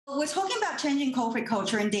we're talking about changing corporate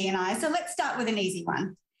culture and D&I, so let's start with an easy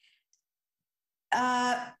one.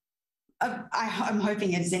 I'm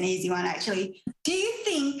hoping it's an easy one, actually. Do you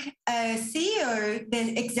think a CEO,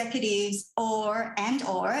 the executives, or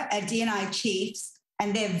a D&I chiefs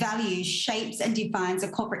and their values shapes and defines a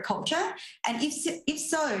corporate culture? And if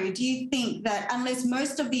so, do you think that unless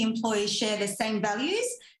most of the employees share the same values,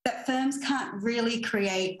 that firms can't really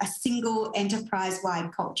create a single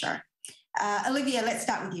enterprise-wide culture? Olivia, let's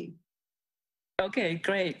start with you. Okay,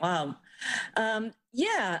 great. Wow.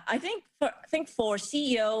 Yeah, I think for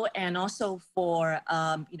CEO and also for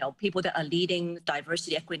people that are leading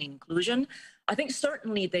diversity, equity, and inclusion, I think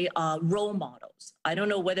certainly they are role models. I don't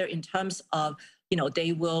know whether in terms of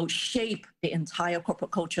they will shape the entire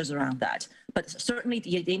corporate cultures around that, but certainly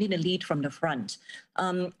they need to lead from the front.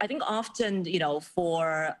 I think often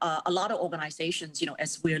for a lot of organizations,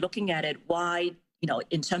 as we're looking at it, why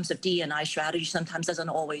in terms of D&I strategy sometimes doesn't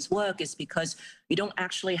always work is because you don't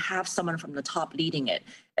actually have someone from the top leading it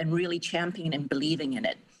and really championing and believing in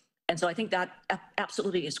it. And so I think that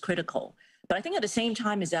absolutely is critical. But I think at the same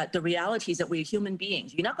time is that the reality is that we're human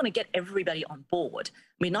beings. You're not going to get everybody on board.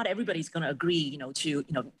 I mean, not everybody's going to agree,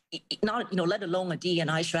 let alone a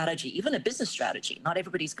D&I strategy, even a business strategy. Not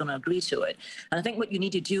everybody's going to agree to it. And I think what you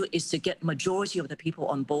need to do is to get majority of the people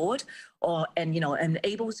on board, and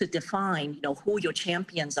able to define, who your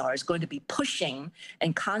champions are, is going to be pushing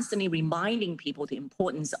and constantly reminding people the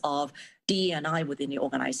importance of D&I within the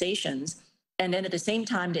organizations. And then at the same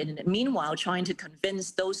time, meanwhile, trying to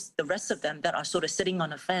convince the rest of them that are sort of sitting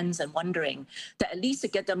on the fence and wondering, that at least to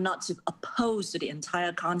get them not to oppose to the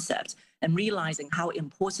entire concept and realizing how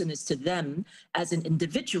important it is to them as an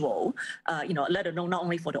individual, let alone not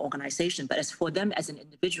only for the organization, but as for them as an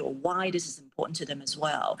individual, why this is important to them as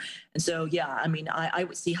well. And so, yeah, I mean, I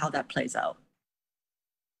would see how that plays out.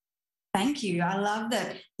 Thank you. I love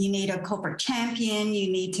that you need a corporate champion,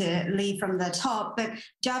 you need to lead from the top. But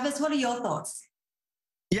Jarvis, what are your thoughts?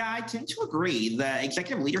 Yeah, I tend to agree. The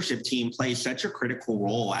executive leadership team plays such a critical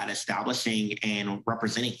role at establishing and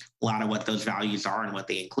representing a lot of what those values are and what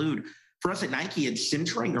they include. For us at Nike, it's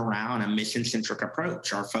centering around a mission-centric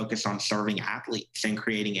approach, our focus on serving athletes and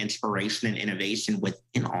creating inspiration and innovation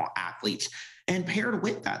within all athletes. And paired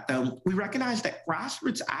with that, though, we recognize that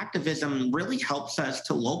grassroots activism really helps us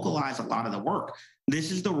to localize a lot of the work.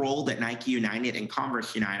 This is the role that Nike United and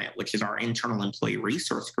Converse United, which is our internal employee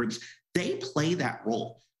resource groups, they play that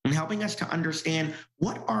role in helping us to understand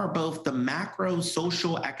what are both the macro,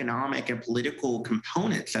 social, economic, and political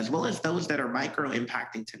components, as well as those that are micro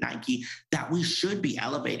impacting to Nike, that we should be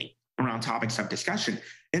elevating around topics of discussion.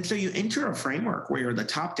 And so you enter a framework where the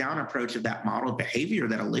top-down approach of that modeled behavior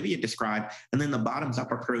that Olivia described, and then the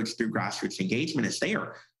bottoms-up approach through grassroots engagement is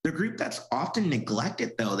there. The group that's often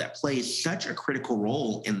neglected, though, that plays such a critical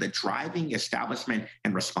role in the driving, establishment,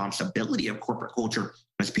 and responsibility of corporate culture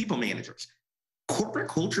is people managers. Corporate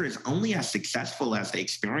culture is only as successful as the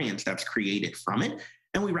experience that's created from it.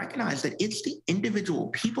 And we recognize that it's the individual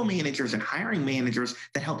people managers and hiring managers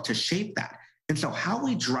that help to shape that. And so how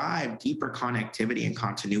we drive deeper connectivity and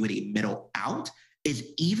continuity middle out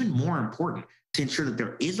is even more important to ensure that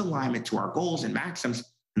there is alignment to our goals and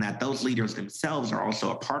maxims, and that those leaders themselves are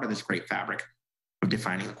also a part of this great fabric of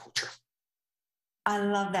defining the culture. I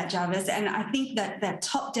love that, Jarvis. And I think that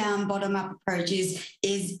top-down, bottom-up approach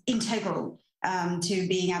is integral to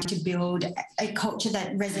being able to build a culture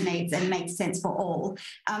that resonates and makes sense for all.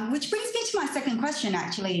 Which brings me to my second question,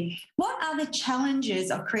 actually. What are the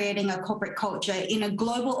challenges of creating a corporate culture in a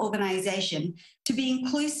global organization to be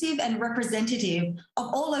inclusive and representative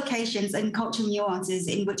of all locations and cultural nuances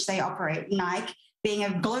in which they operate? Nike being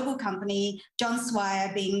a global company, John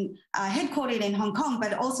Swire being headquartered in Hong Kong,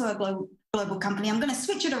 but also a global company. I'm going to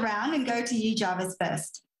switch it around and go to you, Jarvis,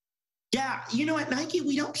 first. Yeah, at Nike,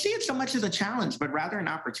 we don't see it so much as a challenge, but rather an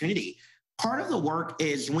opportunity. Part of the work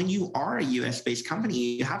is when you are a US-based company,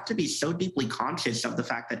 you have to be so deeply conscious of the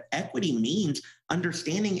fact that equity means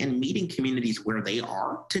understanding and meeting communities where they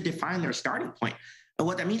are to define their starting point. And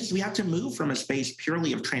what that means is we have to move from a space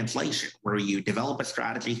purely of translation, where you develop a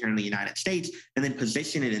strategy here in the United States and then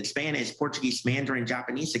position it in Spanish, Portuguese, Mandarin,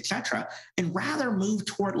 Japanese, etc., and rather move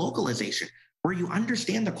toward localization, where you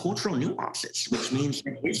understand the cultural nuances, which means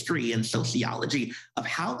the history and sociology of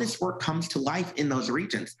how this work comes to life in those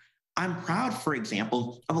regions. I'm proud, for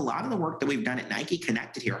example, of a lot of the work that we've done at Nike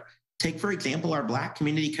Connected here. Take, for example, our Black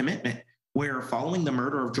community commitment, where following the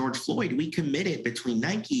murder of George Floyd, we committed between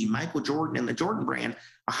Nike, Michael Jordan, and the Jordan brand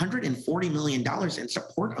 $140 million in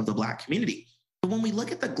support of the Black community. But when we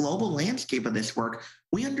look at the global landscape of this work,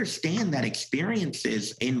 we understand that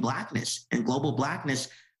experiences in Blackness and global Blackness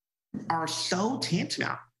are so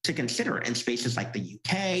tantamount to consider in spaces like the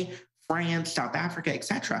UK, France, South Africa,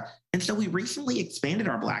 etc. And so we recently expanded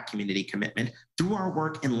our Black community commitment through our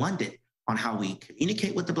work in London on how we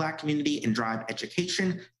communicate with the Black community and drive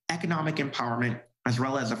education, economic empowerment, as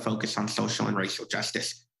well as a focus on social and racial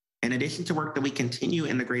justice. In addition to work that we continue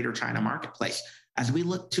in the greater China marketplace, as we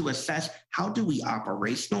look to assess how do we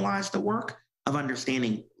operationalize the work of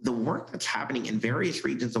understanding the work that's happening in various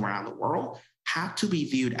regions around the world have to be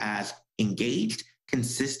viewed as engaged,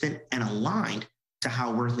 consistent, and aligned to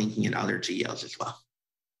how we're thinking in other geos as well.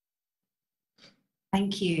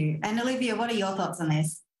 Thank you. And Olivia, what are your thoughts on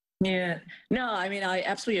this? Yeah, no, I mean, I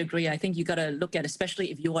absolutely agree. I think you got to look at,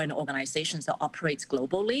 especially if you are in organizations that operates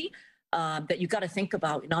globally, that you got to think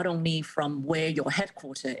about not only from where your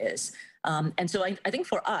headquarters is. And so I think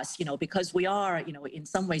for us, because we are, in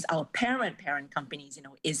some ways our parent companies,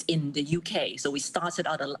 is in the UK. So we started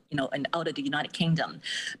out, out of the United Kingdom,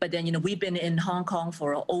 but then, we've been in Hong Kong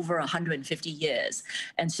for over 150 years.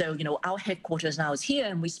 And so, our headquarters now is here,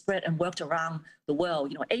 and we spread and worked around the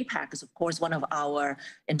world. APAC is of course one of our,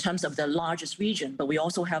 in terms of the largest region, but we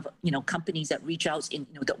also have, companies that reach out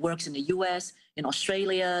that works in the US, in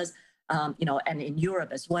Australia, and in Europe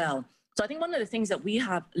as well. So I think one of the things that we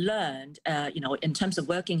have learned, in terms of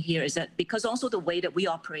working here is that because also the way that we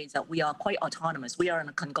operate is that we are quite autonomous. We are in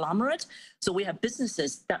a conglomerate. So we have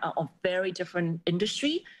businesses that are of very different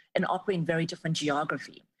industry and operate in very different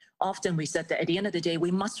geography. Often we said that at the end of the day,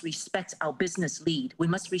 we must respect our business lead. We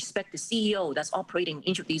must respect the CEO that's operating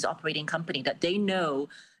each of these operating companies, that they know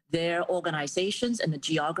their organizations and the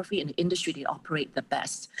geography and the industry they operate the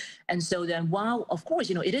best. And so then while, of course,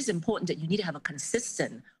 it is important that you need to have a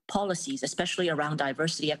consistent policies, especially around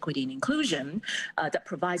diversity, equity, and inclusion, that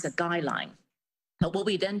provides a guideline. But what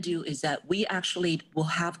we then do is that we actually will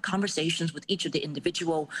have conversations with each of the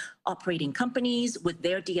individual operating companies, with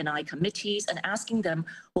their D&I committees, and asking them,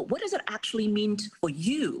 well, what does it actually mean for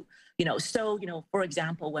you? So, for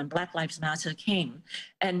example, when Black Lives Matter came,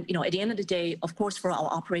 and, at the end of the day, of course, for our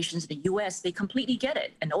operations in the US, they completely get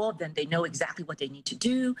it. And all of them, they know exactly what they need to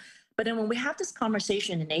do. But then when we have this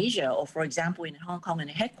conversation in Asia, or for example, in Hong Kong in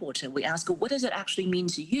the headquarters, we ask, what does it actually mean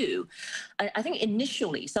to you? I think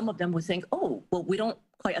initially, some of them would think, oh, well, we don't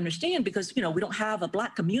quite understand because, we don't have a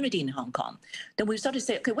Black community in Hong Kong. Then we start to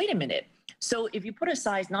say, okay, wait a minute. So if you put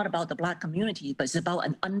aside not about the Black community, but it's about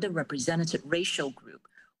an underrepresented racial group,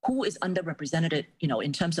 who is underrepresented,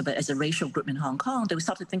 in terms of as a racial group in Hong Kong, they will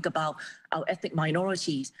start to think about our ethnic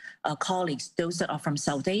minorities, colleagues, those that are from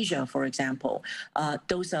South Asia, for example,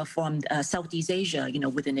 those are from Southeast Asia,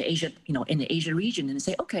 within the Asia, in the Asia region, and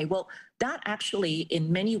say, okay, well, that actually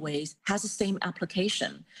in many ways has the same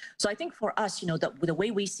application. So I think for us, the way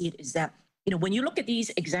we see it is that, when you look at these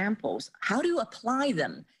examples, how do you apply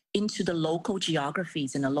them into the local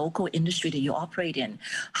geographies and the local industry that you operate in?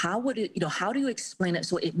 How would it, how do you explain it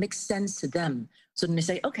so it makes sense to them? So then they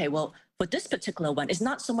say, okay, well, for this particular one, it's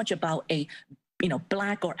not so much about a,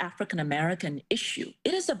 Black or African-American issue.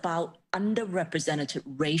 It is about underrepresented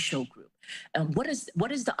racial group. And what is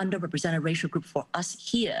the underrepresented racial group for us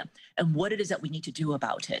here, and what it is that we need to do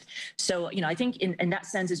about it? So, I think in that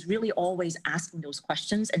sense, it's really always asking those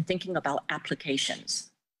questions and thinking about applications.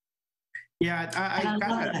 Yeah, I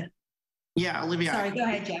got it. Yeah, Olivia. Sorry, go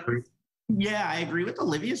ahead, Jarvis. Yeah, I agree with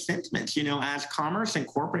Olivia's sentiments. As commerce and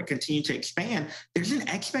corporate continue to expand, there's an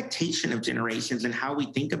expectation of generations in how we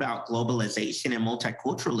think about globalization and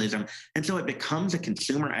multiculturalism. And so it becomes a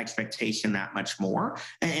consumer expectation that much more.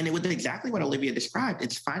 And with exactly what Olivia described,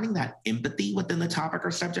 it's finding that empathy within the topic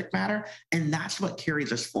or subject matter. And that's what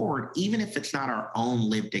carries us forward, even if it's not our own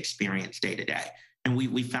lived experience day to day. And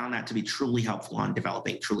we found that to be truly helpful on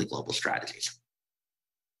developing truly global strategies.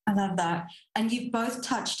 I love that. And you've both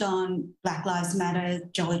touched on Black Lives Matter,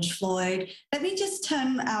 George Floyd. Let me just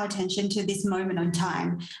turn our attention to this moment in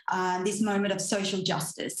time, this moment of social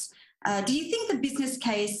justice. Do you think the business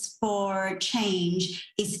case for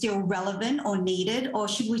change is still relevant or needed, or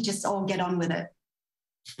should we just all get on with it?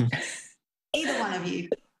 Either one of you.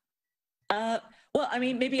 Well, I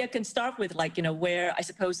mean, maybe I can start with where I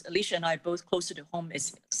suppose Alisha and I are both closer to home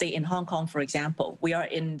is, say, in Hong Kong, for example. We are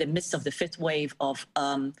in the midst of the fifth wave of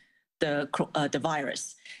the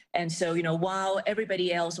virus. And so, while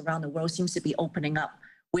everybody else around the world seems to be opening up,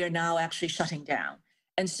 we are now actually shutting down.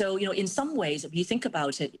 And so, in some ways, if you think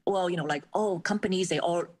about it, well, companies, they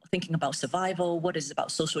are thinking about survival. What is it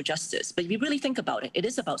about social justice? But if you really think about it, it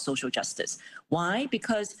is about social justice. Why?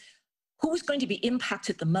 Because who's going to be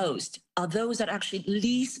impacted the most are those that actually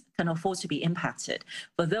least can afford to be impacted.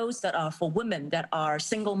 For those that are, for women that are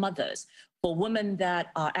single mothers, for women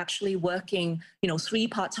that are actually working, 3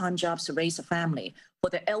 part-time jobs to raise a family, for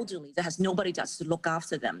the elderly that has nobody that's to look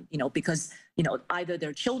after them, because, either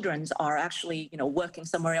their children are actually, working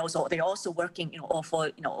somewhere else, or they're also working, or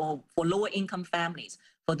for lower income families.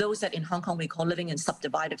 For those that in Hong Kong, we call living in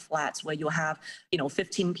subdivided flats, where you have,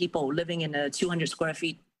 15 people living in a 200 square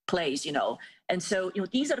feet place, And so,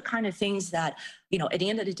 these are the kind of things that, at the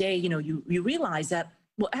end of the day, you realize that,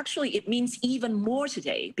 well, actually, it means even more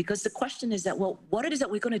today, because the question is that, well, what it is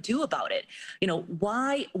that we're going to do about it?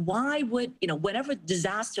 Why would, whenever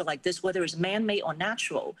disaster like this, whether it's man-made or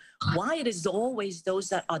natural, why it is always those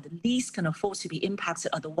that are the least can afford to be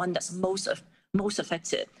impacted are the one that's most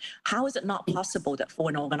affected? How is it not possible that for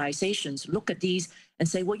an organization to look at these and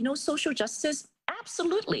say, well, social justice,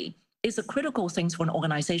 absolutely, is a critical thing for an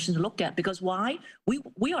organization to look at, because why?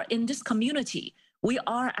 We are in this community. We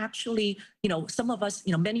are actually, some of us,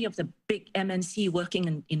 many of the big MNC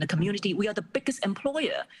working in the community, we are the biggest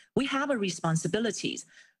employer. We have a responsibilities.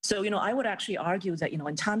 So, I would actually argue that,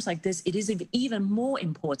 in times like this, it is even more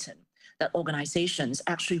important that organizations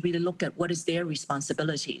actually really look at what is their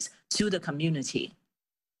responsibilities to the community.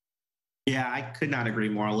 Yeah, I could not agree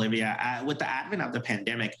more, Olivia. With the advent of the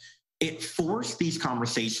pandemic, it forced these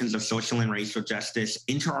conversations of social and racial justice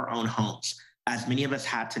into our own homes, as many of us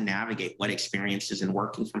had to navigate what experiences in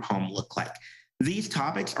working from home look like. These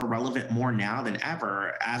topics are relevant more now than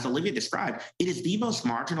ever. As Olivia described, it is the most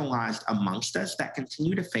marginalized amongst us that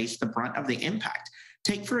continue to face the brunt of the impact.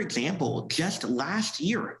 Take, for example, just last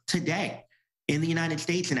year, today, in the United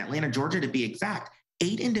States, in Atlanta, Georgia, to be exact,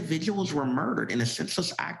 8 individuals were murdered in a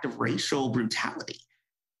senseless act of racial brutality.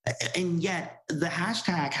 And yet the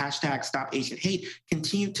hashtag Stop Asian Hate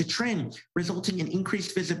continued to trend, resulting in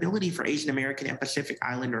increased visibility for Asian American and Pacific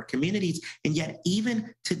Islander communities. And yet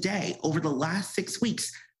even today, over the last 6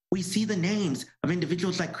 weeks, we see the names of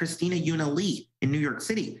individuals like Christina Yuna Lee in New York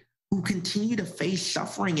City, who continue to face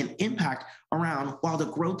suffering and impact around, while the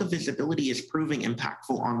growth of visibility is proving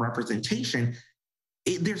impactful on representation,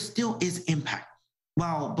 there still is impact.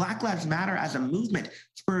 While Black Lives Matter as a movement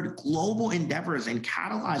spurred global endeavors and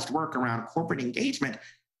catalyzed work around corporate engagement,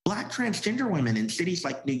 Black transgender women in cities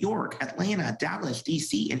like New York, Atlanta, Dallas,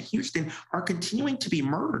 DC, and Houston are continuing to be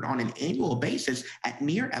murdered on an annual basis at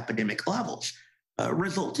near epidemic levels,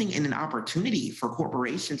 resulting in an opportunity for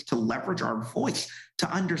corporations to leverage our voice to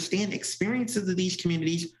understand experiences of these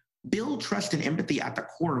communities, build trust and empathy at the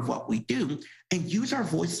core of what we do, and use our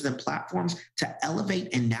voices and platforms to elevate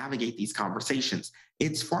and navigate these conversations.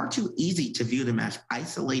 It's far too easy to view them as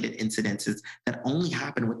isolated incidences that only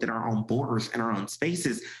happen within our own borders and our own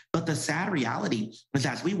spaces. But the sad reality is,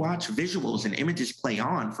 as we watch visuals and images play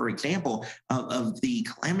on, for example, of the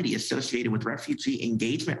calamity associated with refugee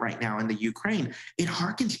engagement right now in the Ukraine, it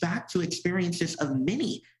harkens back to experiences of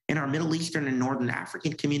many in our Middle Eastern and Northern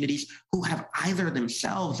African communities who have either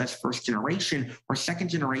themselves as first generation or second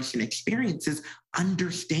generation experiences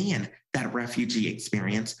understand that refugee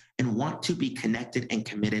experience and want to be connected and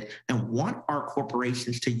committed, and want our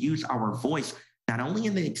corporations to use our voice, not only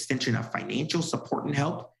in the extension of financial support and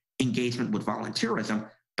help, engagement with volunteerism,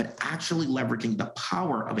 but actually leveraging the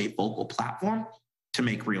power of a vocal platform to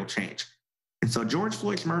make real change. And so George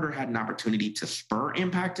Floyd's murder had an opportunity to spur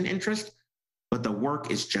impact and interest, but the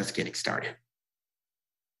work is just getting started.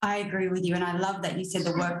 I agree with you. And I love that you said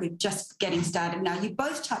the work is just getting started. Now, you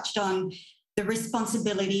both touched on the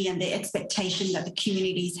responsibility and the expectation that the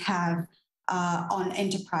communities have on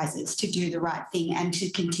enterprises to do the right thing and to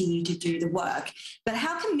continue to do the work. But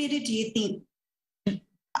how committed do you think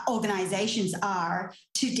organizations are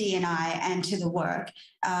to D&I and to the work?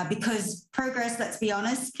 Because progress, let's be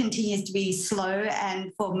honest, continues to be slow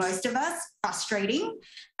and for most of us, frustrating.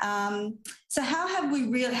 So how have we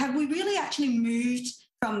really actually moved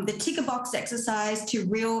from the ticker box exercise to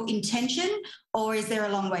real intention, or is there a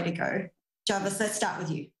long way to go? Jarvis, let's start with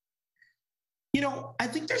you. I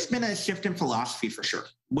think there's been a shift in philosophy for sure.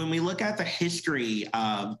 When we look at the history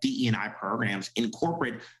of DE&I programs in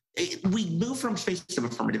corporate, we move from spaces of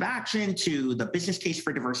affirmative action to the business case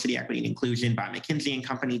for diversity, equity, and inclusion by McKinsey and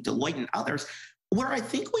Company, Deloitte, and others. Where I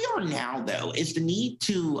think we are now, though, is the need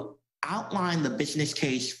to outline the business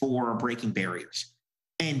case for breaking barriers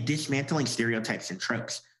and dismantling stereotypes and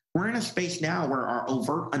tropes. We're in a space now where our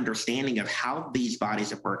overt understanding of how these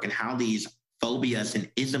bodies of work and how these phobias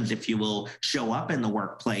and isms, if you will, show up in the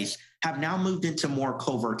workplace have now moved into more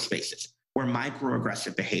covert spaces where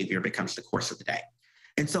microaggressive behavior becomes the course of the day.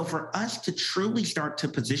 And so for us to truly start to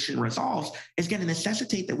position resolves is going to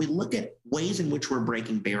necessitate that we look at ways in which we're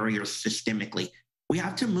breaking barriers systemically. We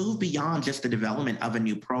have to move beyond just the development of a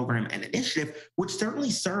new program and initiative, which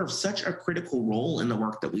certainly serves such a critical role in the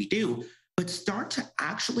work that we do, but start to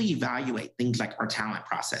actually evaluate things like our talent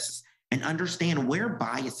processes and understand where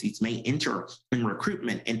biases may enter in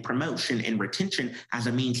recruitment and promotion and retention as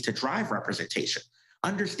a means to drive representation.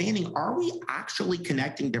 Understanding, are we actually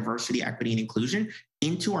connecting diversity, equity, and inclusion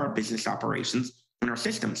into our business operations and our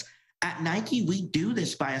systems? At Nike, we do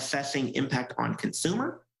this by assessing impact on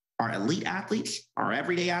consumer, our elite athletes, our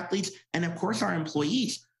everyday athletes, and of course, our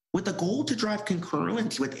employees, with the goal to drive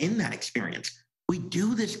congruence within that experience. We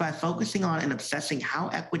do this by focusing on and obsessing how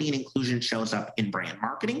equity and inclusion shows up in brand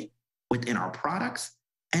marketing, within our products,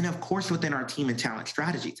 and of course, within our team and talent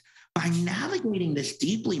strategies. By navigating this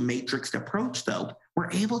deeply matrixed approach, though,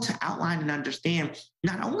 we're able to outline and understand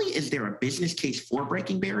not only is there a business case for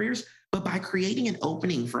breaking barriers, but by creating an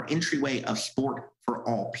opening for entryway of sport for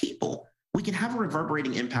all people, we can have a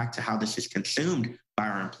reverberating impact to how this is consumed by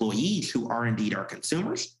our employees, who are indeed our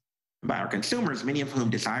consumers, by our consumers, many of whom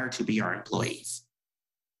desire to be our employees.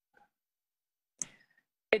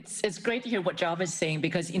 It's great to hear what Jarvis is saying,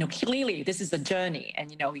 because clearly this is a journey, and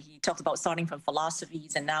he talked about starting from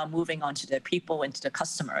philosophies and now moving on to the people and to the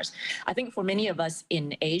customers. I think for many of us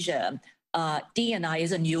in Asia, D&I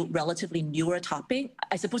is a relatively newer topic.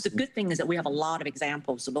 I suppose the good thing is that we have a lot of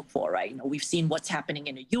examples to look for, right? We've seen what's happening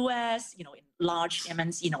in the US, in large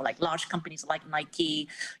MNC, like large companies like Nike.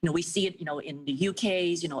 We see it, in the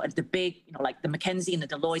UK's, at the big, like the McKinsey and the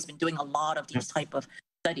Deloitte's been doing a lot of these type of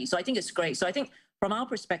studies. So I think it's great. So I think from our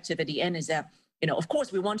perspective at the end is that, of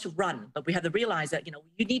course we want to run, but we have to realize that,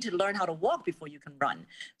 you need to learn how to walk before you can run.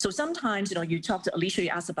 So sometimes, you talk to Alisha, you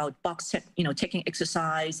ask about taking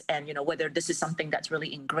exercise and, whether this is something that's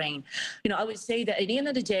really ingrained. I would say that at the end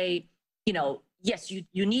of the day, yes,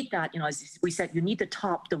 you need that, as we said, you need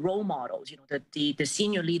the role models, the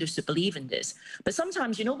senior leaders to believe in this. But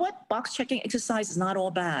sometimes, box checking exercise is not all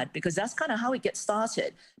bad, because that's kind of how it gets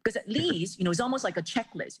started. Because at least, it's almost like a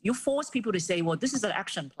checklist. You force people to say, well, this is an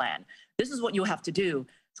action plan. This is what you have to do.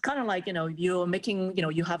 It's kind of like, you're making,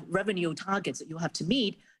 you have revenue targets that you have to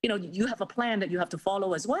meet. You have a plan that you have to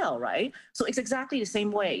follow as well, right? So it's exactly the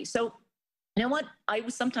same way. So you know what I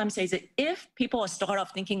would sometimes say is that if people start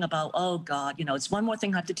off thinking about, oh God, it's one more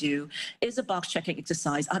thing I have to do, is a box checking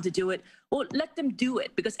exercise, I have to do it, well, let them do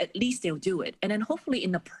it, because at least they'll do it. And then hopefully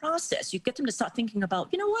in the process, you get them to start thinking about,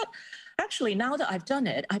 you know what, actually, now that I've done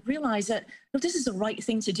it, I've realized that this is the right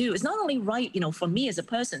thing to do. It's not only right, for me as a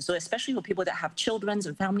person, so especially for people that have children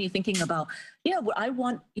and family, thinking about, would I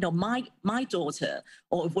want, my daughter,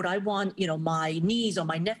 or would I want, my niece or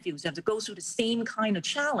my nephews to have to go through the same kind of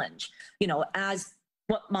challenge, as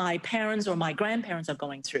what my parents or my grandparents are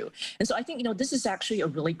going through. And so I think, this is actually a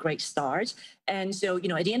really great start. And so,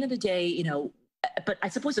 at the end of the day, but I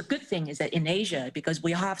suppose a good thing is that in Asia, because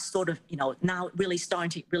we have sort of, now really starting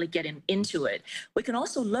to really get into it, we can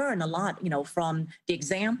also learn a lot, from the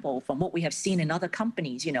example, from what we have seen in other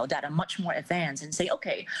companies, that are much more advanced, and say,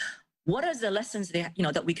 okay, what are the lessons that,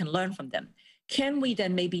 that we can learn from them? Can we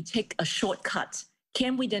then maybe take a shortcut?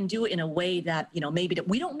 Can we then do it in a way that, maybe that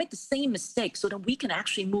we don't make the same mistake, so that we can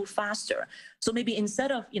actually move faster? So maybe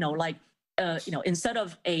instead of, instead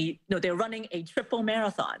of they're running a triple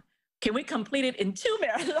marathon, can we complete it in 2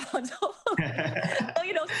 marathons? So,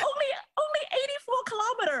 only 84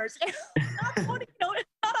 kilometers, not 40, not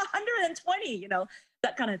 120,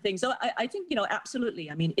 that kind of thing. So I think, absolutely.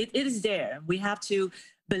 I mean, it is there. We have to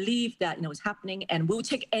believe that, it's happening, and we'll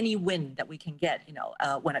take any win that we can get,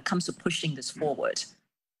 when it comes to pushing this forward.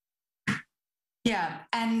 Yeah.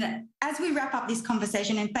 And as we wrap up this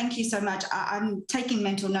conversation, and thank you so much, I'm taking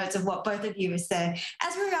mental notes of what both of you have said.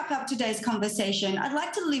 As we wrap up today's conversation, I'd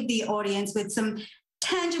like to leave the audience with some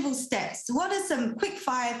tangible steps. What are some quick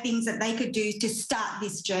fire things that they could do to start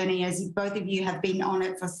this journey, as both of you have been on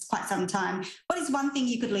it for quite some time? What is one thing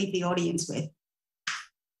you could leave the audience with?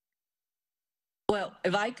 Well,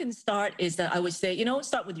 if I can start, is that I would say,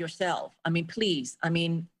 start with yourself. I mean, please,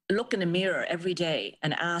 look in the mirror every day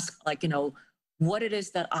and ask, what it is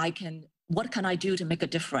that what can I do to make a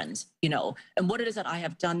difference, and what it is that I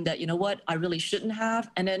have done that, I really shouldn't have.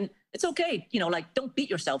 And then it's okay, don't beat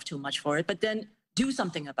yourself too much for it, but then do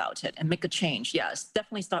something about it and make a change. Yes,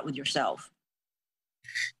 definitely start with yourself.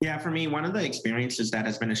 Yeah, for me, one of the experiences that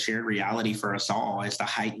has been a shared reality for us all is the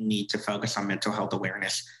heightened need to focus on mental health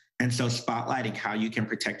awareness. And so spotlighting how you can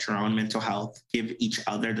protect your own mental health, give each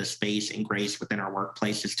other the space and grace within our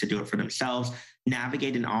workplaces to do it for themselves,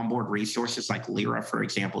 navigate and onboard resources like Lyra, for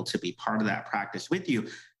example, to be part of that practice with you.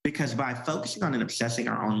 Because by focusing on and obsessing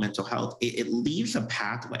our own mental health, it leaves a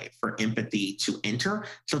pathway for empathy to enter,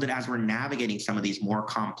 so that as we're navigating some of these more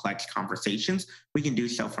complex conversations, we can do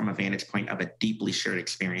so from a vantage point of a deeply shared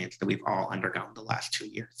experience that we've all undergone the last 2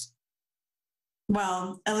 years.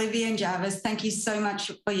 Well, Olivia and Jarvis, thank you so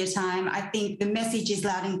much for your time. I think the message is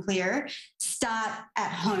loud and clear. Start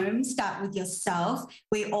at home, start with yourself.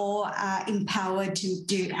 We all are empowered to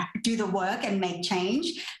do the work and make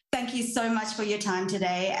change. Thank you so much for your time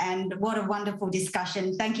today, and what a wonderful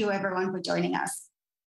discussion. Thank you everyone for joining us.